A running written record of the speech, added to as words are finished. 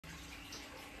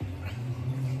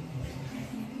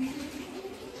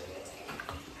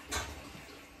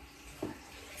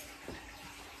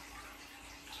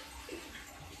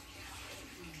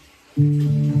Hey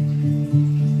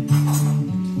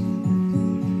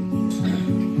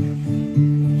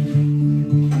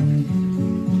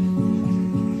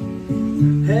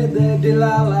there,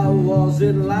 Delilah, was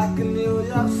it like in New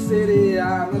York City?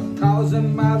 I'm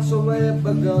 1,000 miles away,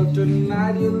 but girl,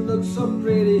 tonight you look so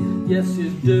pretty. Yes,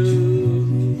 you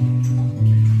do.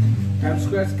 Time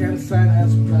scratch can shine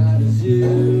as bright as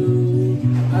you.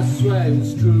 I swear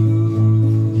it's true.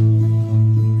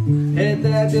 Hey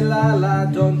there,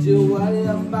 Delilah, don't you worry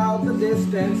about the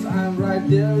distance. I'm right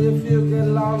there if you get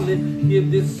lonely.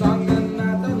 Give this song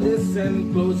another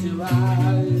listen. Close your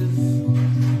eyes.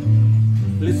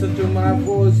 Listen to my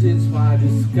voice, it's my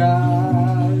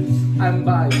disguise. I'm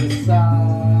by your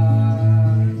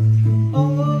side.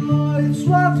 Oh, it's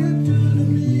what you do to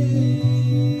me.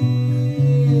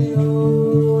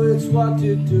 Oh, it's what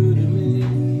you do to me.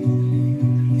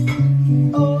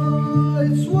 Oh,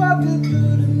 it's what you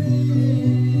do to me.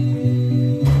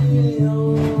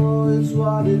 Oh, it's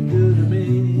what you do to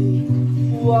me.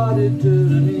 What you do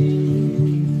to me.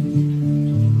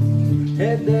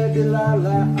 Hey there,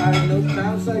 Delilah, I know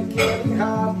times are getting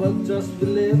hard, but just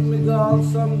believe me, girl,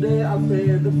 someday I'll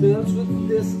pay the bills with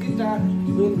this guitar.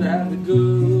 We'll have it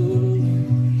good.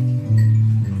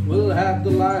 We'll have the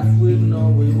life we know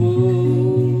we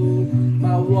would.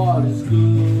 My word is good.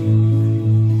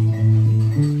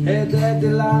 Hey there,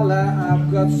 Delilah, I've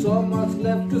got so much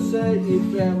left to say.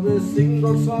 If every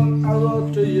single song I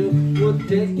wrote to you would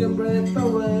take your breath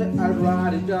away, I'd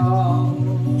write it down.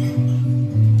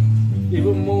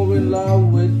 Even more in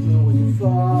love with me when you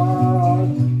thought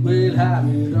we'll have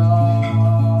it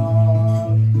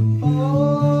all.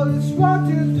 Oh, it's what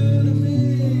you do to me.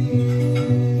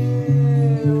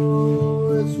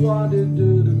 Oh, it's what you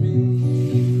do to me.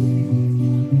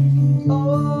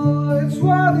 Oh, it's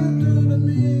what you do to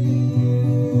me.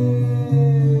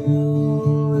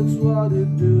 Oh, it's what you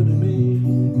do to me.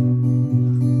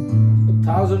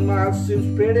 1,000 miles seems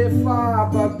pretty far,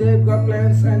 but they've got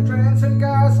planes and trains and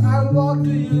cars. I'll walk to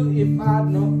you if I'd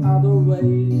no other way.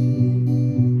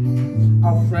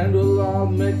 Our friend will all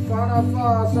make fun of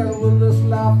us and we'll just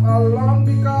laugh along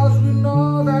because we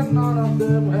know that none of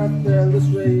them have felt this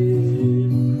way.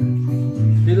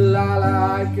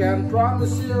 Delilah, I can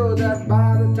promise you that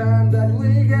by the time that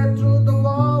we get through, the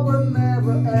war will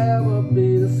never ever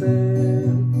be the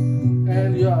same.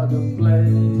 And you're to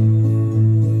blame.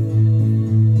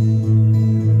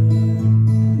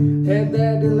 Hey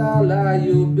there, Delilah,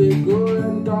 you be good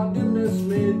and don't you miss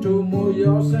me. 2 more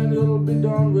years and you'll be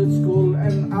done with school,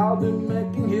 and I'll be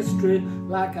making history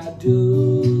like I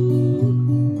do.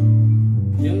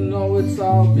 You know it's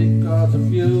all because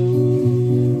of you.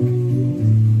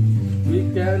 We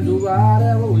can do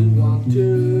whatever we want to.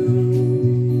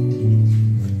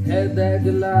 Hey there,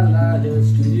 Delilah,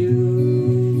 here's